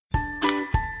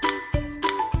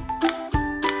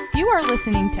You are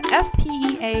listening to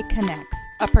FPEA Connects,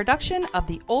 a production of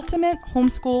the Ultimate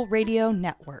Homeschool Radio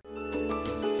Network.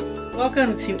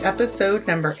 Welcome to episode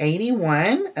number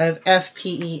 81 of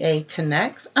FPEA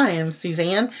Connects. I am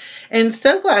Suzanne, and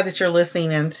so glad that you're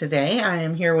listening in today. I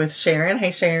am here with Sharon. Hey,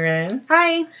 Sharon.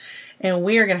 Hi. And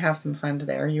we are going to have some fun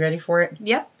today. Are you ready for it?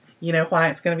 Yep. You know why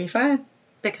it's going to be fun?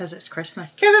 Because it's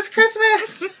Christmas. Because it's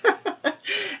Christmas.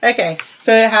 Okay,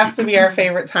 so it has to be our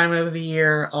favorite time of the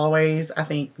year. Always, I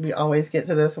think we always get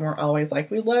to this and we're always like,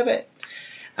 we love it.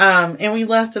 And we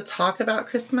love to talk about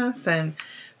Christmas and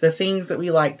the things that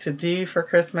we like to do for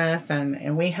Christmas.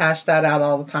 And we hash that out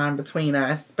all the time between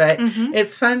us. But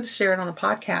it's fun to share it on the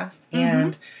podcast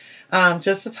and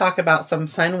just to talk about some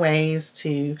fun ways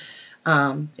to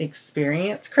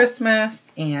experience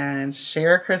Christmas and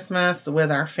share Christmas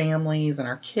with our families and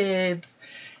our kids.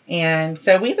 And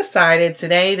so we decided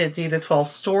today to do the 12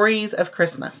 stories of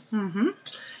Christmas.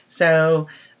 So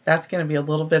that's going to be a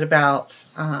little bit about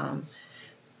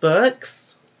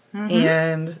books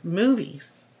and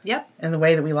movies. Yep. And the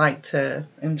way that we like to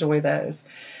enjoy those.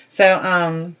 So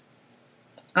I'm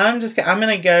going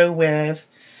to go with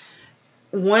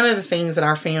one of the things that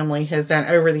our family has done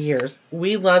over the years.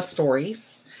 We love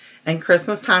stories, and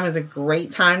Christmas time is a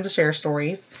great time to share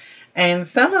stories. And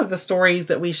some of the stories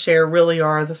that we share really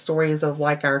are the stories of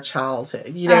like our childhood.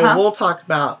 You know, we'll talk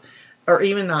about, or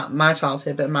even not my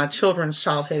childhood, but my children's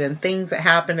childhood and things that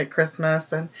happened at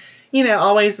Christmas and, you know,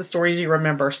 always the stories you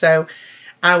remember. So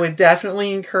I would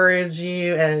definitely encourage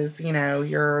you as, you know,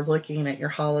 you're looking at your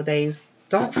holidays,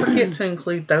 don't forget to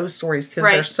include those stories because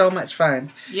they're so much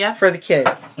fun for the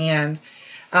kids and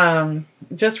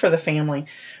just for the family.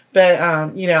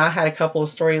 But, you know, I had a couple of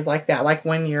stories like that. Like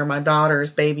one year, my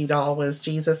daughter's baby doll was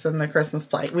Jesus in the Christmas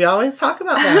play. We always talk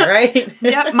about that, right?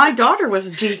 Yeah, my daughter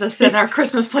was Jesus in our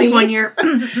Christmas play one year.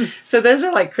 So those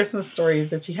are like Christmas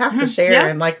stories that you have to share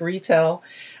and like retell.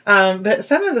 But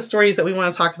some of the stories that we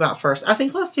want to talk about first, I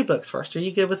think let's do books first. Are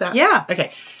you good with that? Yeah.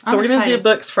 Okay. So we're going to do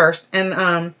books first.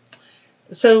 And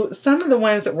so some of the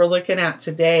ones that we're looking at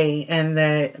today and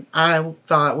that I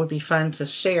thought would be fun to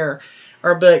share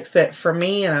are books that for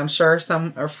me, and I'm sure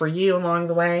some are for you along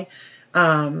the way,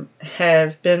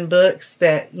 have been books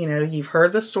that, you know, you've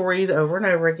heard the stories over and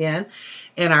over again.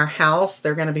 In our house,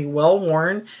 they're going to be well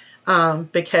worn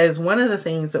because one of the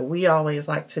things that we always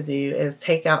like to do is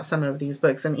take out some of these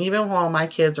books. And even while my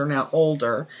kids are now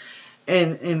older,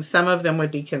 and some of them would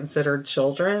be considered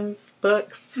children's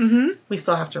books, we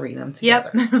still have to read them together.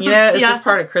 You know, it's just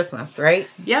part of Christmas, right?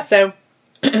 Yep. So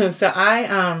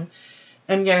I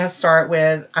I'm going to start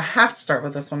with, I have to start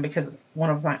with this one because it's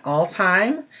one of my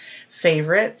all-time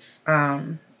favorites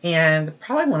and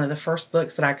probably one of the first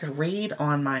books that I could read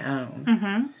on my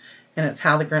own. And it's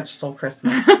How the Grinch Stole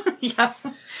Christmas. Yeah,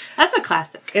 that's a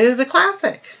classic. It is a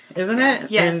classic, isn't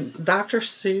it? Yes. And Dr.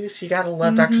 Seuss, you got to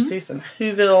love Dr. Seuss and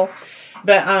Whoville.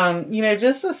 But, you know,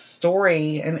 just the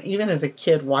story, and even as a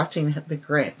kid watching The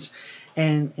Grinch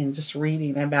and just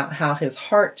reading about how his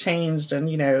heart changed and,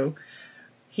 you know,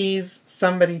 he's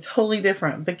somebody totally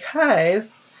different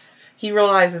because he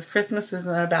realizes Christmas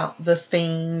isn't about the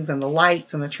things and the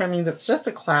lights and the trimmings. It's just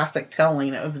a classic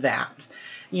telling of that.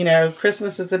 You know,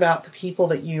 Christmas is about the people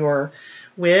that you are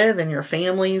with and your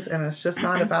families, and it's just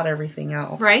not about everything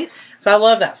else. Right. So I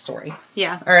love that story.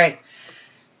 Yeah. All right.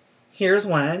 Here's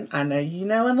one I know you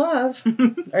know and love.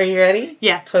 Are you ready?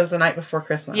 Yeah. 'Twas the Night Before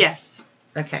Christmas. Yes.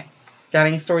 Okay. Got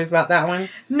any stories about that one?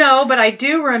 No, but I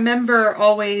do remember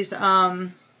always,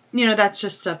 you know, that's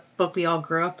just a book we all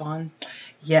grew up on.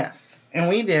 Yes. And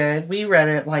we did. We read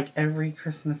it like every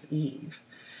Christmas Eve.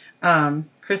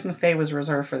 Christmas Day was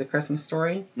reserved for the Christmas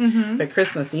story. But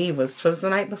Christmas Eve was 'Twas the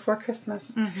Night Before Christmas.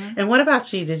 And what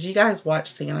about you? Did you guys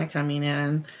watch Santa coming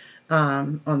in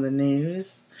on the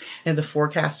news? And the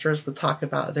forecasters would talk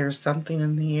about there's something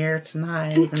in the air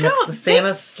tonight. And it's the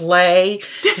Santa sleigh.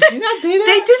 Did you not do that?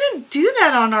 They didn't do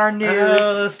that on our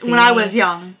news when I was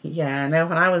young. Yeah, I know.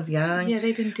 When I was young, yeah,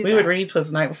 they didn't do that. We would read 'Twas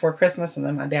the Night Before Christmas, and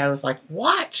then my dad was like,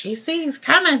 watch, you see, he's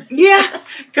coming. Yeah.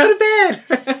 Go to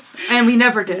bed. And we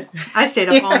never did. I stayed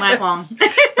up all night long.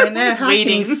 I know. How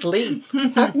waiting. Can you sleep?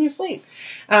 How can you sleep?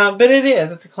 But it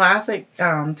is. It's a classic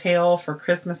tale for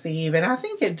Christmas Eve, and I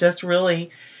think it just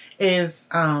really is,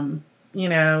 you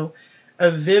know, a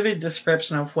vivid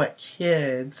description of what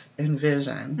kids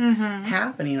envision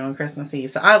happening on Christmas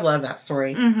Eve. So I love that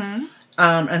story.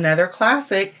 Another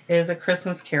classic is A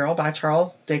Christmas Carol by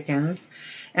Charles Dickens.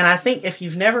 And I think if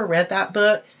you've never read that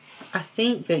book, I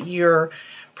think that you're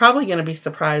probably going to be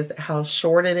surprised at how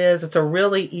short it is. It's a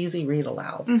really easy read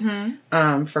aloud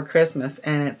for Christmas.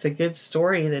 And it's a good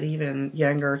story that even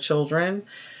younger children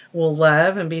will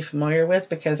love and be familiar with,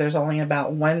 because there's only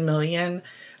about 1 million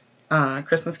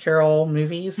Christmas Carol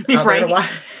movies out there to watch.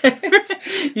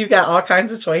 You've got all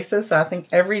kinds of choices, so I think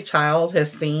every child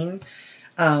has seen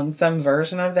some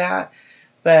version of that.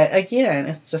 But again,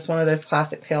 it's just one of those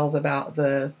classic tales about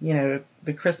the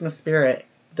Christmas spirit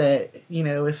that,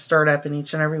 is stirred up in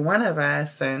each and every one of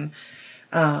us, and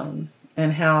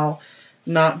how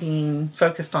not being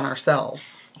focused on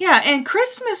ourselves. Yeah, and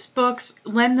Christmas books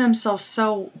lend themselves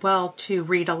so well to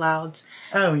read alouds.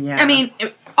 Oh, yeah. I mean,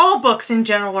 all books in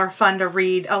general are fun to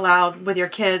read aloud with your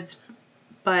kids,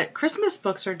 but Christmas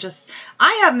books are just...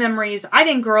 I have memories. I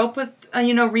didn't grow up with,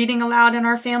 reading aloud in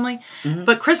our family,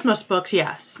 but Christmas books,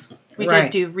 yes. We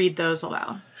did read those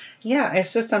aloud. Yeah,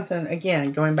 it's just something,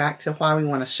 again, going back to why we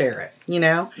want to share it,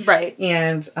 Right.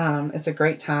 And it's a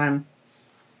great time.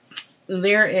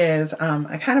 There is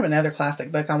a kind of another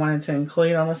classic book I wanted to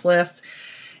include on this list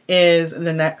is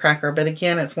The Nutcracker. But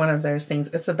again, it's one of those things.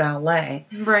 It's a ballet.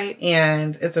 Right.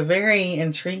 And it's a very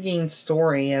intriguing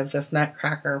story of this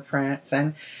Nutcracker prince.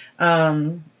 And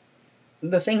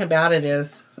the thing about it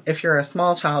is, if you're a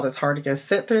small child, it's hard to go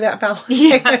sit through that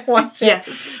ballet and watch it.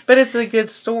 Yes. But it's a good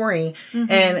story.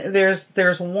 And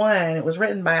there's one, it was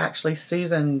written by actually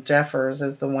Susan Jeffers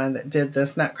is the one that did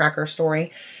this Nutcracker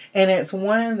story. And it's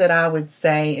one that I would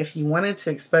say, if you wanted to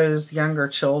expose younger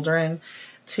children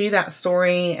to that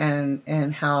story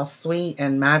and how sweet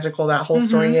and magical that whole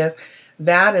story is,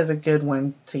 that is a good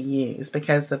one to use,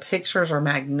 because the pictures are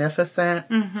magnificent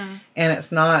and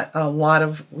it's not a lot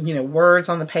of, words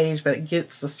on the page, but it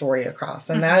gets the story across.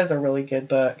 And that is a really good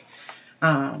book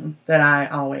that I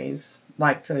always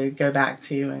like to go back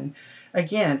to. And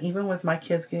again, even with my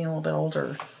kids getting a little bit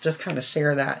older, just kind of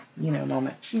share that,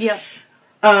 moment. Yeah.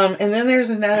 And then there's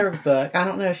another book. I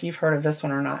don't know if you've heard of this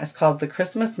one or not. It's called The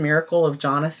Christmas Miracle of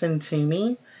Jonathan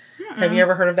Toomey. Have you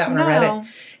ever heard of that one or read it?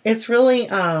 It's really,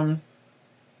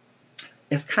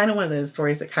 it's kind of one of those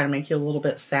stories that kind of make you a little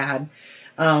bit sad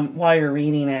while you're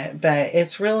reading it. But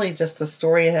it's really just a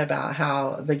story about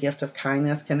how the gift of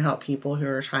kindness can help people who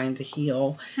are trying to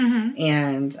heal.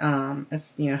 And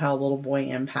it's, how a little boy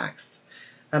impacts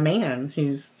a man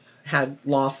who's had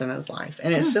loss in his life.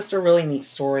 And it's just a really neat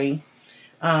story.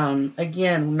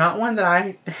 Again, not one that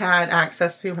I had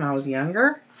access to when I was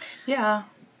younger. Yeah.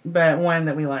 But one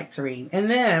that we like to read. And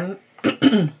then,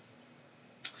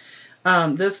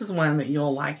 this is one that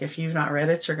you'll like. If you've not read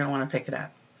it, you're going to want to pick it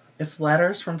up. It's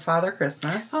Letters from Father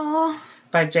Christmas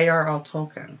by J.R.R.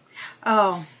 Tolkien.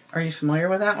 Oh. Are you familiar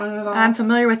with that one at all? I'm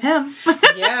familiar with him.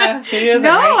 Yeah. He is,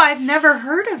 no, right? I've never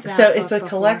heard of that. So it's a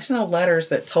collection of letters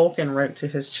that Tolkien wrote to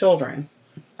his children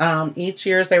each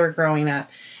year as they were growing up.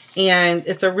 And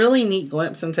it's a really neat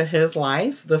glimpse into his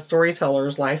life, the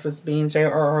storyteller's life, as being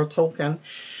J.R.R. Tolkien.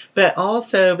 But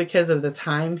also because of the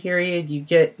time period, you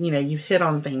get, you hit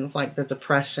on things like the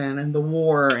Depression and the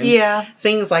war and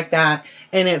things like that.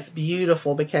 And it's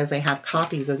beautiful because they have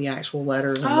copies of the actual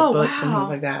letters and the books and things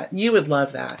like that. You would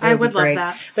love that. I would love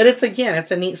that. But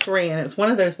it's a neat story. And it's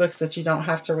one of those books that you don't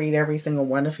have to read every single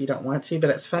one if you don't want to.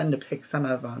 But it's fun to pick some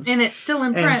of them. And it's still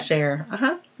in print. And share.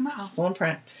 Wow. Still in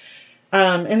print.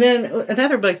 And then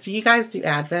another book. Do you guys do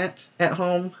Advent at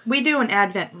home? We do an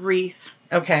Advent wreath.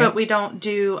 Okay. But we don't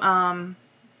do,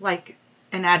 like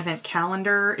an Advent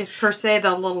calendar, if per se,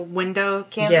 the little window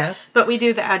candle. Yes. But we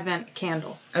do the Advent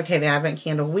candle. Okay, the Advent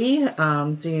candle. We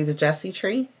do the Jesse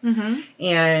tree.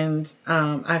 And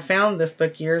I found this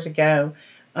book years ago.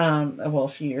 A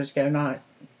few years ago, not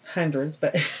hundreds,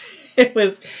 but it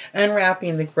was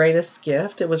Unwrapping the Greatest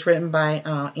Gift. It was written by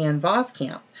Ann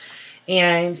Voskamp.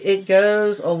 And it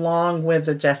goes along with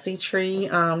the Jesse tree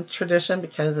tradition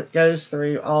because it goes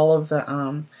through all of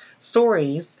the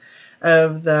stories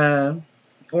of the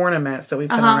ornaments that we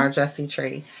put on our Jesse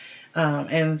tree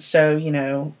and show,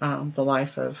 the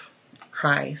life of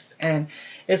Christ. And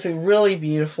it's a really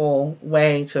beautiful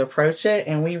way to approach it.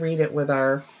 And we read it with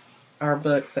our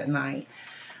books at night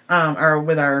or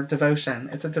with our devotion.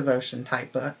 It's a devotion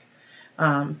type book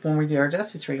when we do our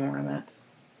Jesse tree ornaments.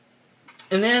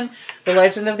 And then The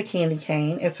Legend of the Candy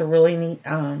Cane. It's a really neat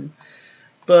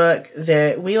book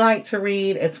that we like to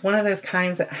read. It's one of those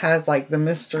kinds that has like the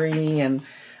mystery and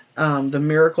the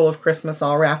miracle of Christmas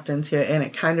all wrapped into it. And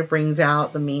it kind of brings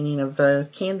out the meaning of the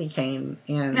candy cane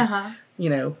and,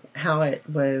 how it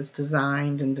was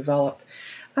designed and developed.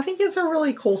 I think it's a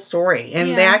really cool story.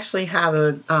 And they actually have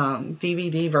a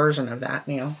DVD version of that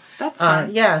now. That's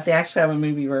fun. Yeah, they actually have a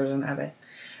movie version of it.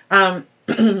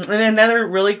 And then another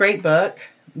really great book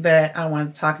that I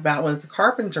wanted to talk about was The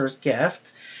Carpenter's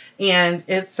Gift. And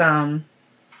it's,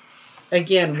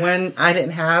 again, one I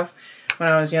didn't have when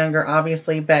I was younger,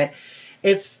 obviously, but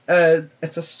It's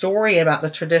a story about the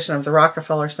tradition of the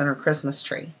Rockefeller Center Christmas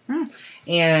tree.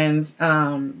 And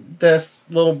this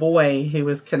little boy who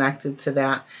was connected to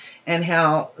that, and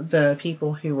how the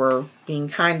people who were being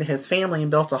kind to his family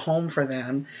and built a home for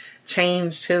them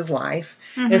changed his life.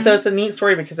 And so it's a neat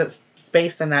story because it's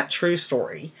based on that true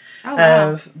story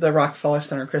of the Rockefeller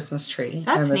Center Christmas tree.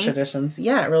 That's and the neat. traditions.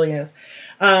 Yeah, it really is.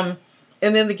 And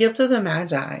then The Gift of the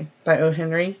Magi by O.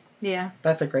 Henry. Yeah.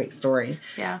 That's a great story.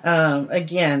 Yeah.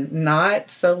 Again,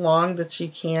 not so long that you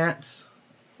can't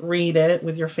read it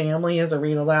with your family as a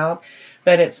read aloud,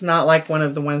 but it's not like one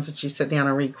of the ones that you sit down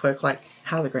and read quick, like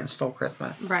How the Grinch Stole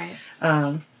Christmas. Right.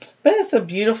 But it's a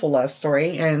beautiful love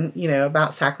story, and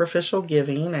about sacrificial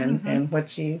giving and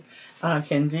what you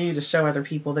can do to show other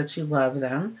people that you love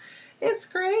them. It's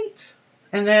great.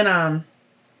 And then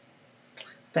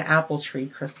The Apple Tree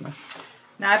Christmas.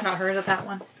 No, I've not heard of that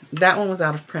one. That one was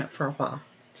out of print for a while.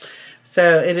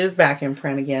 So it is back in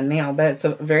print again now, but it's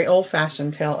a very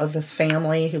old-fashioned tale of this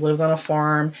family who lives on a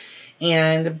farm,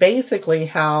 and basically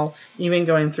how even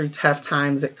going through tough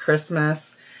times at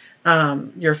Christmas,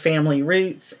 your family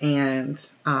roots and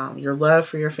your love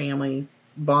for your family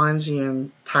bonds you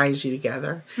and ties you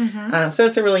together. So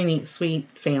it's a really neat, sweet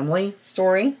family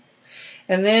story.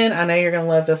 And then I know you're going to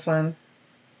love this one.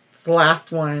 It's the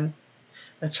last one,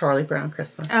 A Charlie Brown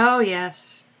Christmas. Oh,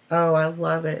 yes. Oh, I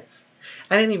love it.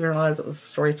 I didn't even realize it was a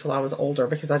story till I was older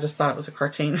because I just thought it was a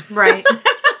cartoon. Right.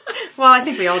 Well, I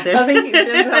think we all did. I think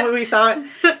that's what we thought.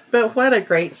 But what a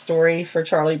great story for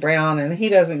Charlie Brown, and he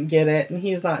doesn't get it, and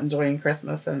he's not enjoying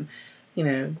Christmas, and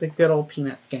the good old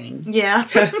Peanuts gang Yeah.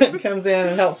 comes in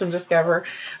and helps him discover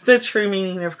the true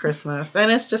meaning of Christmas,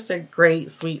 and it's just a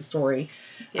great, sweet story.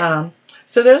 Yeah.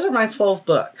 So those are my 12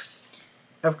 books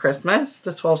of Christmas,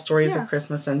 the 12 stories of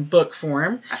Christmas in book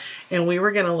form, and we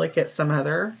were going to look at some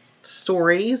other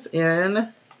stories in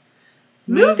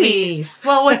movies.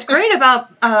 Well, what's great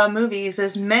about movies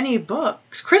is many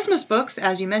books, Christmas books,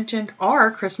 as you mentioned,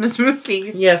 are Christmas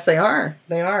movies. Yes, they are.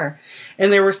 They are.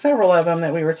 And there were several of them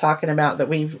that we were talking about that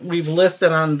we've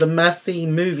listed on the must-see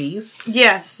movies.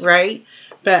 Yes. Right?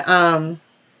 But I'm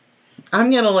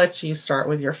going to let you start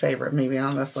with your favorite movie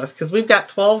on this list because we've got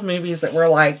 12 movies that we're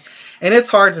like, and it's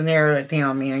hard to narrow it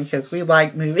down, man, because we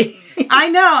like movies. I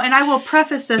know, and I will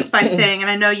preface this by saying, and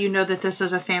I know you know that this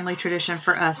is a family tradition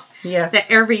for us, Yes. that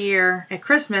every year at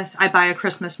Christmas, I buy a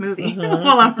Christmas movie.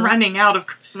 Well, I'm running out of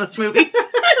Christmas movies.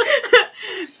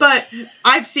 But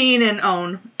I've seen and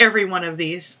own every one of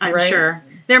these, I'm Right. sure.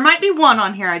 There might be one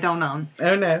on here I don't own.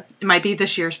 Oh, no. It might be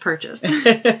this year's purchase.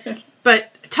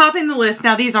 But topping the list,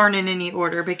 now these aren't in any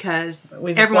order because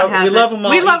We just everyone love- has we it. love them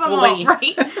all We love them all,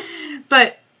 equally. right?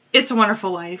 But It's a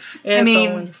Wonderful Life. It's I mean,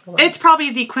 A Wonderful Life. it's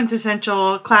probably the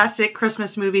quintessential classic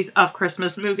Christmas movies of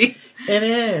Christmas movies. It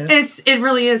is. And it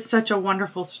really is such a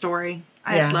wonderful story.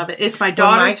 I Yeah. love it. It's my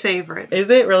daughter's favorite. Is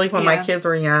it really? When my Yeah. kids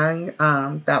were young,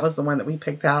 that was the one that we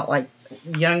picked out, like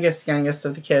youngest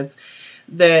of the kids,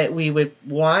 that we would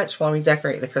watch while we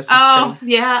decorate the Christmas Oh,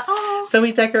 tree. yeah. Oh. So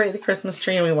we decorate the Christmas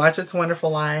tree and we watch It's a Wonderful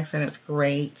Life, and it's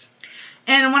great.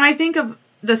 And when I think of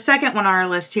the second one on our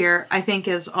list here, I think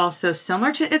is also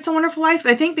similar to It's a Wonderful Life.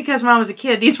 I think because when I was a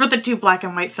kid, these were the two black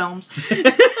and white films.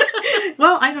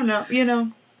 Well, I don't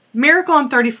know. Miracle on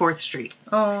 34th Street.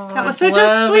 Oh, That was such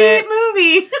a sweet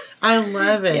movie. I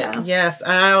love it. Yeah. Yes.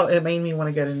 It made me want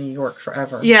to go to New York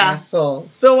forever. Yeah. I still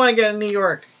want to go to New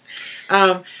York.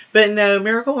 But no,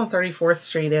 Miracle on 34th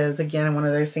Street is, again, one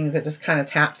of those things that just kind of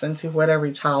taps into what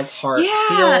every child's heart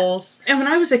feels. And when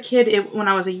I was a kid, when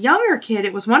I was a younger kid,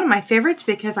 it was one of my favorites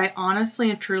because I honestly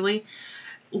and truly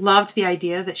loved the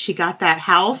idea that she got that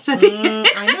house at the end.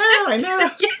 I know.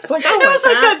 Yes. It's like, It was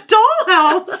like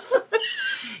a dollhouse.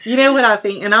 You know what I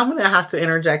think, and I'm going to have to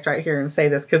interject right here and say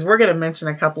this because we're going to mention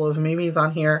a couple of movies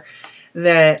on here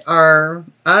that are,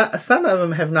 some of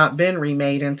them have not been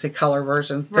remade into color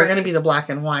versions. They're going to be the black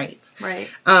and whites. Right.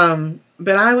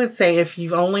 But I would say if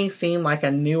you've only seen like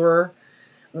a newer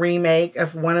remake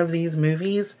of one of these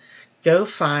movies, go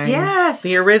find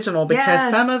the original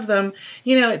because some of them,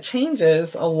 it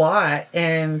changes a lot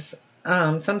and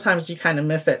sometimes you kind of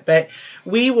miss it. But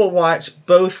we will watch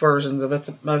both versions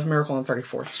of Miracle on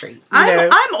 34th Street.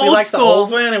 I'm old we like school. the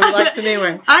old one and we like the new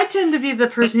one. I tend to be the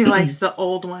person who likes the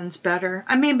old ones better.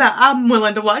 I mean, but I'm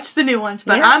willing to watch the new ones,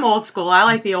 but Yeah. I'm old school. I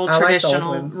like the old I like the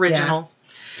traditional old ones, originals.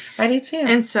 I do too.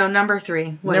 And so number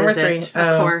 3, what is it?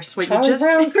 Of course, what Charlie you just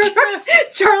Brown Christmas.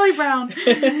 Charlie Brown.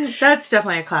 That's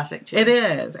definitely a classic too. It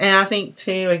is. And I think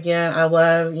too, again, I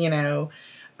love,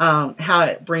 how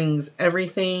it brings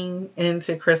everything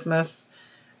into Christmas.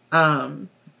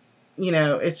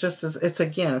 It's just, it's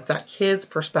that kid's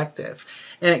perspective.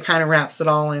 And it kind of wraps it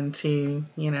all into,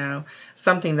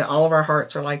 something that all of our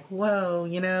hearts are like, whoa,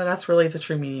 that's really the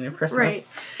true meaning of Christmas. Right.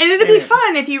 And it'd be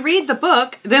fun if you read the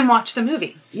book, then watch the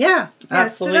movie. Yeah,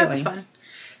 absolutely. So that's fun.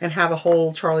 And have a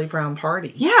whole Charlie Brown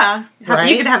party. Yeah.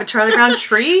 Right? You could have a Charlie Brown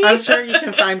tree. I'm sure you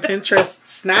can find Pinterest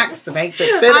snacks to make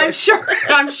that fit.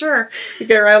 I'm sure. You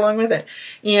go right along with it.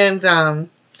 And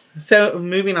so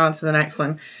moving on to the next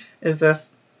one, is this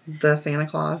the Santa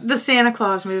Claus? The Santa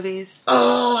Claus movies.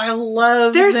 Oh, I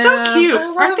love They're them. so cute.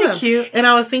 Aren't they them. cute? And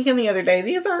I was thinking the other day,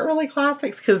 these aren't really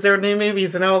classics because they're new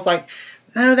movies. And I was like,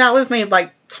 no, that was made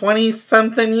like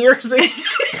 20-something years ago.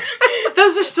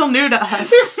 Those are still new to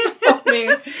us.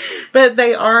 But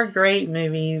they are great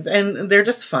movies, and they're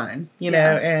just fun, know,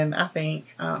 and I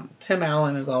think Tim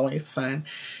Allen is always fun.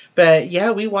 But,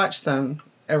 yeah, we watch them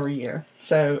every year.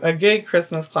 So a good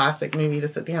Christmas classic movie to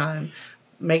sit down and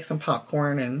make some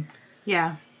popcorn and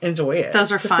enjoy it.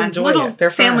 Those are just fun. Enjoy Little it.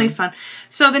 They're family fun.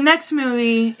 So the next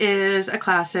movie is a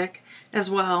classic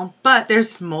as well, but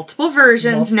there's multiple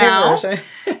versions now.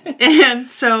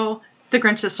 And so... The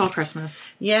Grinch That Stole Christmas.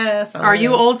 Yes. Are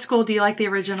you old school? Do you like the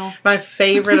original? My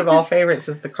favorite of all favorites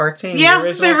is the cartoon. Yeah,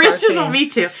 the original cartoon. Me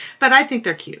too. But I think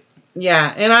they're cute.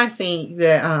 Yeah, and I think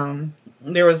that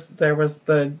there was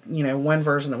the one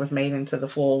version that was made into the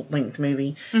full length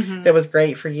movie that was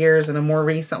great for years, and a more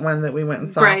recent one that we went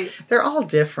and saw. Right. They're all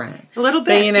different. A little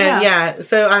bit. But,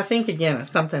 So I think again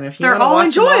it's something if you want to all watch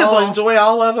enjoyable. them all, enjoy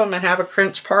all of them, and have a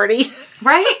Grinch party.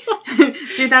 Right.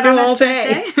 Do that on all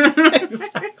day.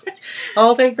 Exactly.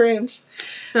 All day Grinch.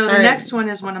 So the next one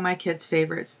is one of my kids'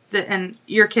 favorites, and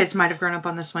your kids might have grown up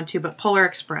on this one too. But Polar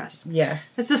Express.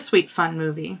 Yes. It's a sweet, fun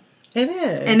movie. It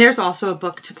is. And there's also a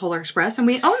book to Polar Express, and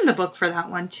we own the book for that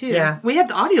one too. Yeah. We have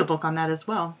the audiobook on that as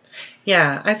well.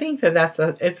 Yeah, I think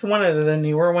it's one of the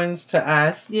newer ones to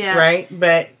us. Yeah. Right?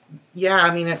 But yeah,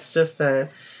 I mean it's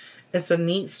a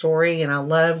neat story, and I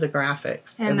love the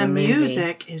graphics. And the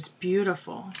music is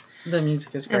beautiful. The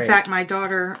music is great. In fact, my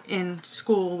daughter in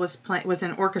school was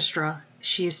in orchestra.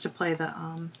 She used to play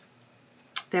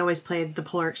they always played the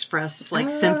Polar Express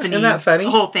symphony. Isn't that funny?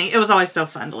 The whole thing. It was always so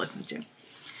fun to listen to.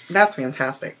 That's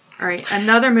fantastic. All right,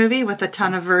 another movie with a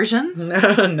ton of versions.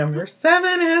 No, number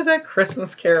 7 is A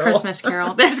Christmas Carol. Christmas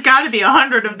Carol. There's got to be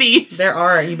 100 of these. There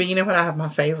are, but you know what? I have my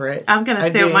favorite. I'm going to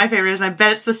say what my favorite is, and I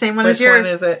bet it's the same one Which as yours.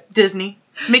 one is it? Disney.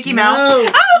 Mickey Mouse.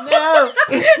 No,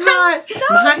 it's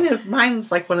not.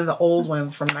 Mine's like one of the old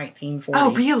ones from 1940.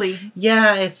 Oh, really?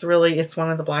 Yeah, it's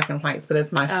one of the black and whites, but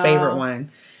it's my favorite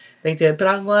one. They did, but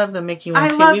I love the Mickey one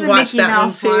too. We watched that one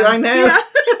too. I know. Yeah.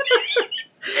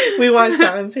 We watched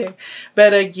that one too.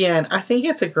 But again, I think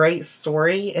it's a great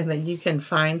story, and that you can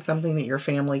find something that your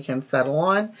family can settle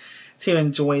on to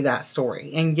enjoy that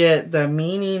story and get the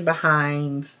meaning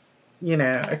behind,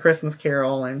 A Christmas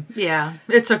Carol. And yeah,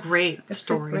 it's a great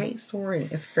story. It's a great story.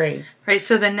 It's great. Right,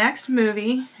 so the next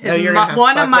movie is one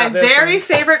one of my very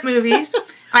favorite movies.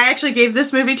 I actually gave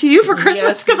this movie to you for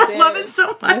Christmas because I love it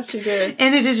so much. Yes, you did.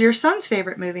 And it is your son's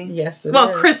favorite movie. Yes, it is.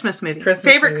 Well, Christmas movie.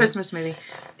 Favorite Christmas movie.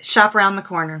 Shop Around the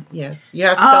Corner. Yes. You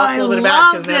have to tell us a little bit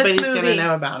about it because nobody's going to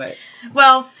know about it.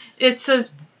 Well,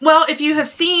 if you have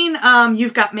seen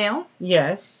You've Got Mail.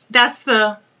 Yes. That's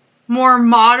the more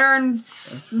modern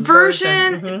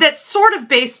version that's sort of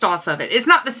based off of it. It's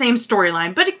not the same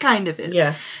storyline, but it kind of is.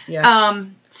 Yes. Yeah.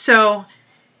 So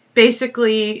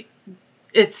basically,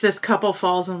 it's this couple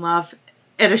falls in love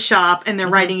at a shop, and they're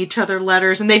writing each other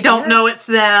letters, and they don't know it's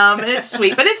them. And it's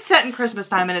sweet, but it's set in Christmas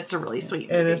time, and it's a really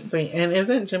sweet movie. It is sweet. And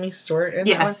isn't Jimmy Stewart in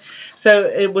that one? So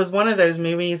it was one of those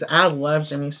movies. I love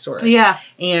Jimmy Stewart. Yeah.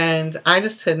 And I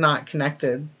just had not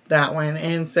connected that one.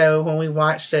 And so when we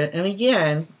watched it, and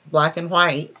again, black and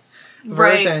white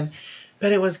version,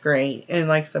 but it was great. And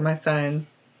like I said, my son,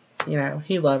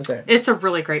 he loves it. It's a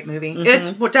really great movie. It's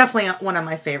definitely one of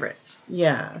my favorites.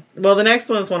 Yeah. Well, the next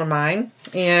one is one of mine,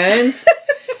 and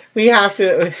we have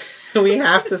to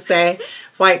say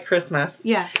White Christmas.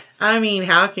 Yeah. I mean,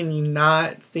 how can you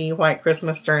not see White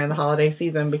Christmas during the holiday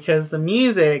season? Because the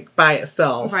music by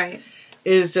itself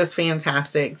is just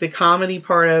fantastic. The comedy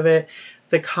part of it,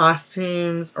 the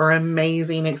costumes are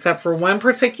amazing, except for one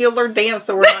particular dance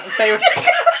that we're not in favor of.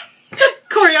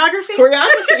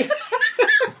 Choreography.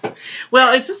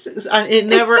 Well, it doesn't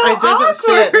awkward.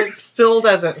 fit. It still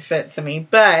doesn't fit to me.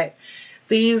 But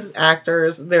these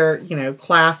actors, they're,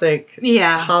 classic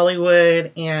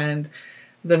Hollywood, and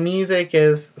the music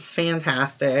is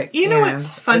fantastic. You know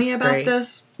what's funny about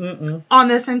this? On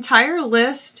this entire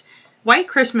list, White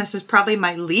Christmas is probably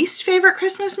my least favorite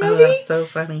Christmas movie. Oh, that's so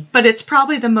funny. But it's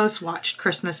probably the most watched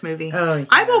Christmas movie. Oh, yeah.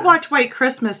 I will watch White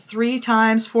Christmas 3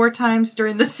 times, 4 times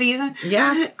during the season.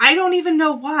 Yeah. I don't even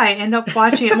know why. I end up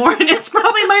watching it more, and it's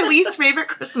probably my least favorite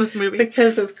Christmas movie.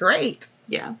 Because it's great.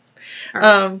 Yeah.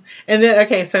 Right. And then,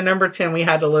 okay, so number 10 we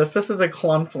had to list. This is a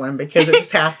clumped one because it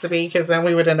just has to be, because then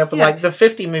we would end up with like the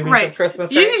 50 movies of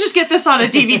Christmas. You can just get this on a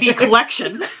DVD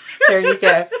collection. There you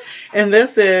go. And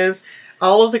this is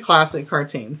all of the classic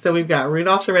cartoons. So we've got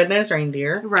Rudolph the Red-Nosed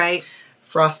Reindeer. Right.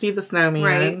 Frosty the Snowman.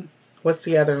 Right. What's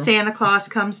the other? Santa Claus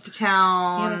Comes to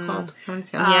Town. Santa Claus Comes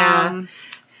to Town. Yeah.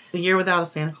 The Year Without a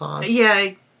Santa Claus.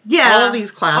 Yeah. Yeah. All of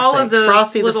these classics. All of those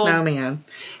Frosty little... the Snowman.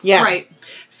 Yeah. Right.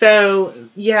 So,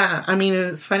 yeah, I mean,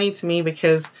 it's funny to me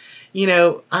because, you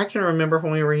know, I can remember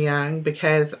when we were young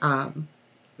because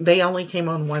they only came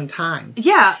on one time.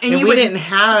 Yeah. And we didn't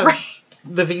have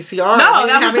the VCR.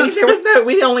 No,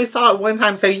 we only saw it one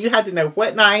time. So you had to know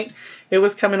what night it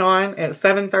was coming on at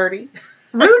 7:30.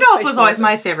 Rudolph was always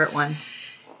my favorite one.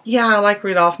 Yeah, I like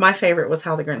Rudolph. My favorite was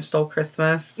How the Grinch Stole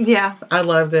Christmas. Yeah. I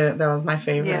loved it. That was my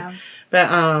favorite. Yeah. But,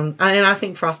 and I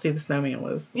think Frosty the Snowman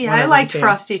was. Yeah, I liked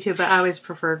Frosty too, but I always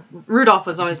preferred, Rudolph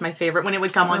was always my favorite when it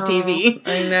would come on TV.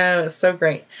 I know, it's so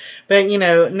great. But, you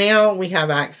know, now we have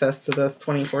access to this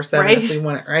 24/7 if we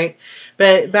want it, right?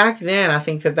 But back then, I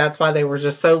think that's why they were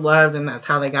just so loved, and that's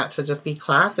how they got to just be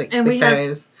classics. And because we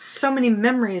have so many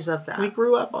memories of that. We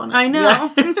grew up on it. I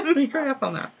know. Yeah. We grew up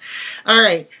on that. All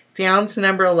right, down to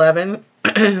number 11.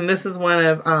 This is one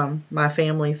of my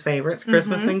family's favorites,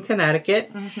 Christmas in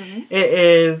Connecticut. Mm-hmm.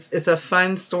 It's a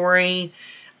fun story.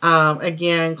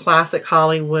 Again, classic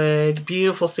Hollywood,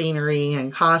 beautiful scenery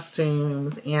and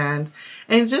costumes and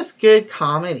just good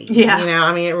comedy. Yeah. You know,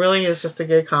 I mean, it really is just a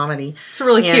good comedy. It's a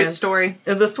really cute story.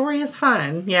 The story is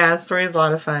fun. Yeah, the story is a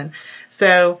lot of fun.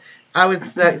 So I would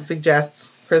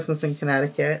suggest Christmas in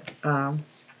Connecticut.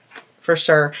 For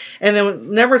sure. And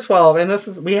then number 12,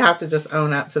 and we have to just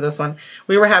own up to this one.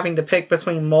 We were having to pick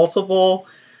between multiple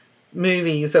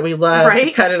movies that we love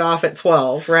to cut it off at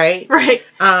 12, right? Right.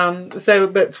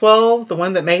 But 12, the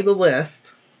one that made the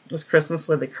list was Christmas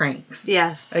with the Cranks.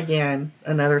 Yes. Again,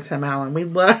 another Tim Allen.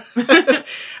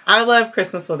 I love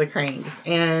Christmas with the Cranks.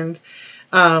 And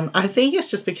I think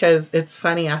it's just because it's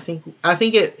funny. I think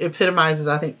it epitomizes,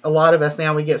 a lot of us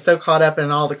now, we get so caught up in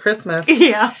all the Christmas.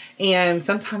 Yeah. And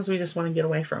sometimes we just want to get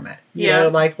away from it. You know,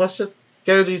 like, let's just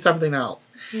go do something else.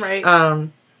 Right.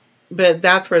 But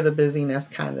that's where the busyness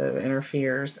kind of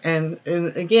interferes. And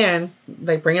again,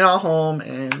 they bring it all home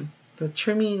and the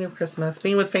true meaning of Christmas,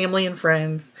 being with family and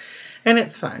friends. And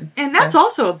it's fun. And that's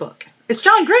also a book. It's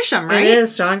John Grisham, right? It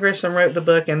is. John Grisham wrote the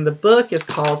book, and the book is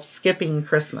called Skipping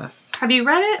Christmas. Have you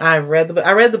read it? I've read the book.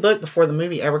 I read the book before the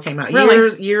movie ever came out.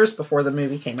 Really? Years before the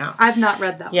movie came out. I've not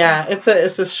read that one. Yeah, it's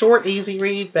a short, easy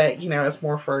read, but, you know, it's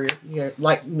more for,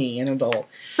 like me, an adult.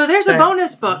 So there's a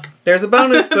bonus book. There's a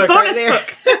bonus book right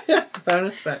there.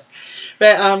 Bonus book.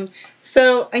 But,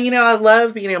 so, you know, I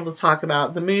love being able to talk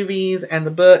about the movies and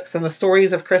the books and the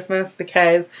stories of Christmas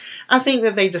because I think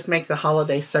that they just make the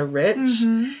holiday so rich.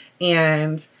 Mm-hmm.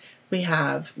 And we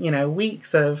have, you know,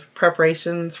 weeks of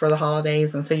preparations for the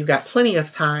holidays. And so you've got plenty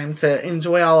of time to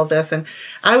enjoy all of this. And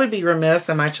I would be remiss,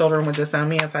 and my children would disown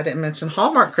me if I didn't mention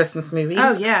Hallmark Christmas movies.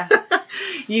 Oh, yeah.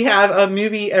 You have a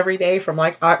movie every day from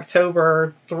like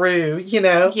October through, you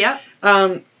know. Yep.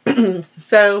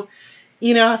 So,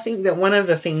 you know, I think that one of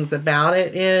the things about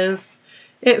it is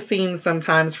it seems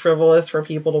sometimes frivolous for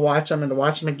people to watch them and to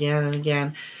watch them again and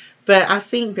again. But I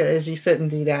think that as you sit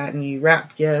and do that and you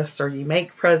wrap gifts or you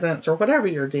make presents or whatever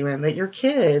you're doing, that your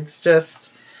kids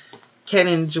just can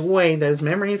enjoy those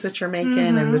memories that you're making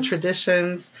and the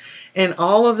traditions. And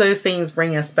all of those things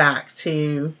bring us back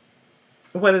to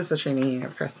what is the true meaning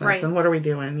of Christmas and what are we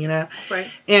doing, you know? Right.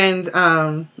 And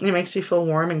it makes you feel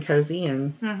warm and cozy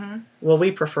and, well,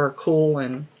 we prefer cool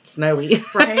and snowy.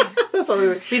 Right. That's what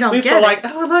we feel like,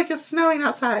 oh, look, it's snowing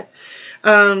outside.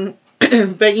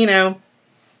 But, you know,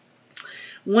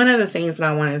 one of the things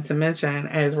that I wanted to mention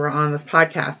as we're on this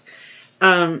podcast,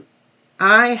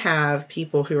 I have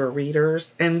people who are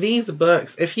readers, and these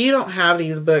books, if you don't have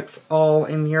these books all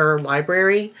in your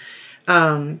library,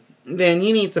 then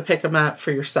you need to pick them up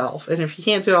for yourself. And if you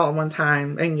can't do it all at one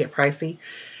time, it can get pricey.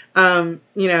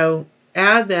 You know,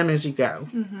 add them as you go.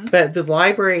 Mm-hmm. But the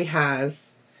library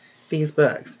has these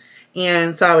books.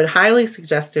 And so I would highly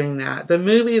suggest doing that. The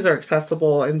movies are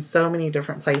accessible in so many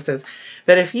different places.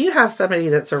 But if you have somebody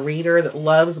that's a reader that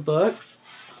loves books,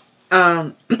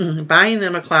 buying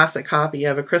them a classic copy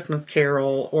of A Christmas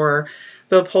Carol or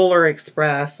The Polar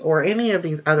Express or any of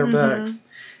these other books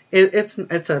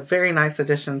it's a very nice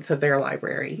addition to their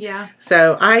library. Yeah.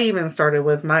 So I even started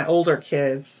with my older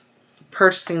kids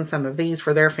purchasing some of these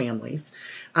for their families,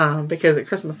 because at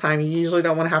Christmas time you usually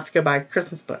don't want to have to go buy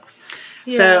Christmas books.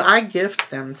 Yeah. So I gift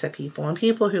them to people, and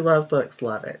people who love books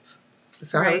love it.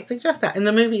 So I would suggest that. And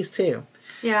the movies too.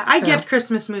 Yeah, I gift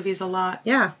Christmas movies a lot.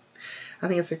 Yeah, I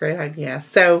think it's a great idea.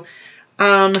 So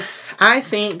I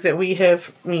think that we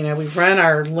have, we've run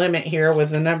our limit here with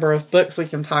the number of books we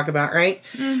can talk about, right?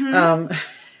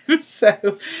 Mm-hmm.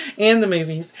 So, and the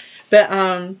movies. But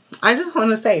I just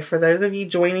want to say, for those of you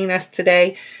joining us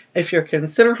today, if you're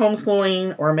consider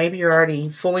homeschooling, or maybe you're already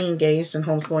fully engaged in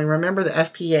homeschooling, remember the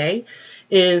FPA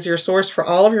is your source for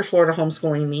all of your Florida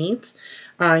homeschooling needs.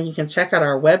 You can check out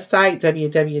our website,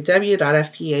 www.fpa.com,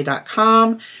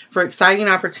 for exciting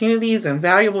opportunities and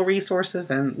valuable resources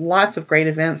and lots of great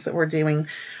events that we're doing.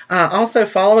 Also,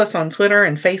 follow us on Twitter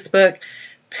and Facebook,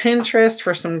 Pinterest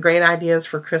for some great ideas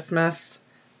for Christmas,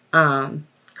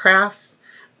 crafts,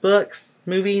 books,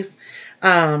 movies,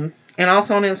 and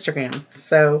also on Instagram.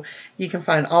 So you can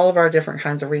find all of our different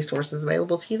kinds of resources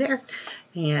available to you there.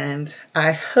 And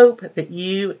I hope that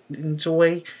you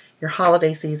enjoy your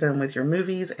holiday season with your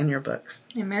movies and your books.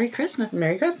 And Merry Christmas.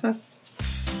 Merry Christmas.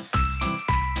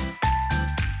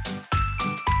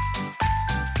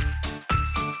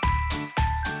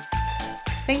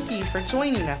 Thank you for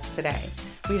joining us today.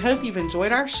 We hope you've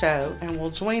enjoyed our show and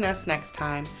will join us next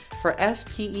time for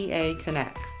FPEA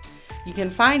Connects. You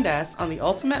can find us on the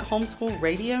Ultimate Homeschool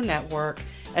Radio Network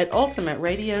at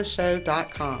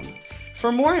ultimateradioshow.com.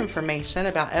 For more information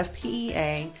about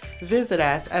FPEA, visit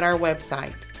us at our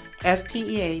website,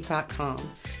 fpea.com.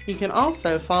 You can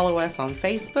also follow us on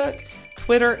Facebook,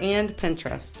 Twitter, and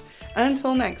Pinterest.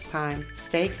 Until next time,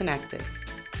 stay connected.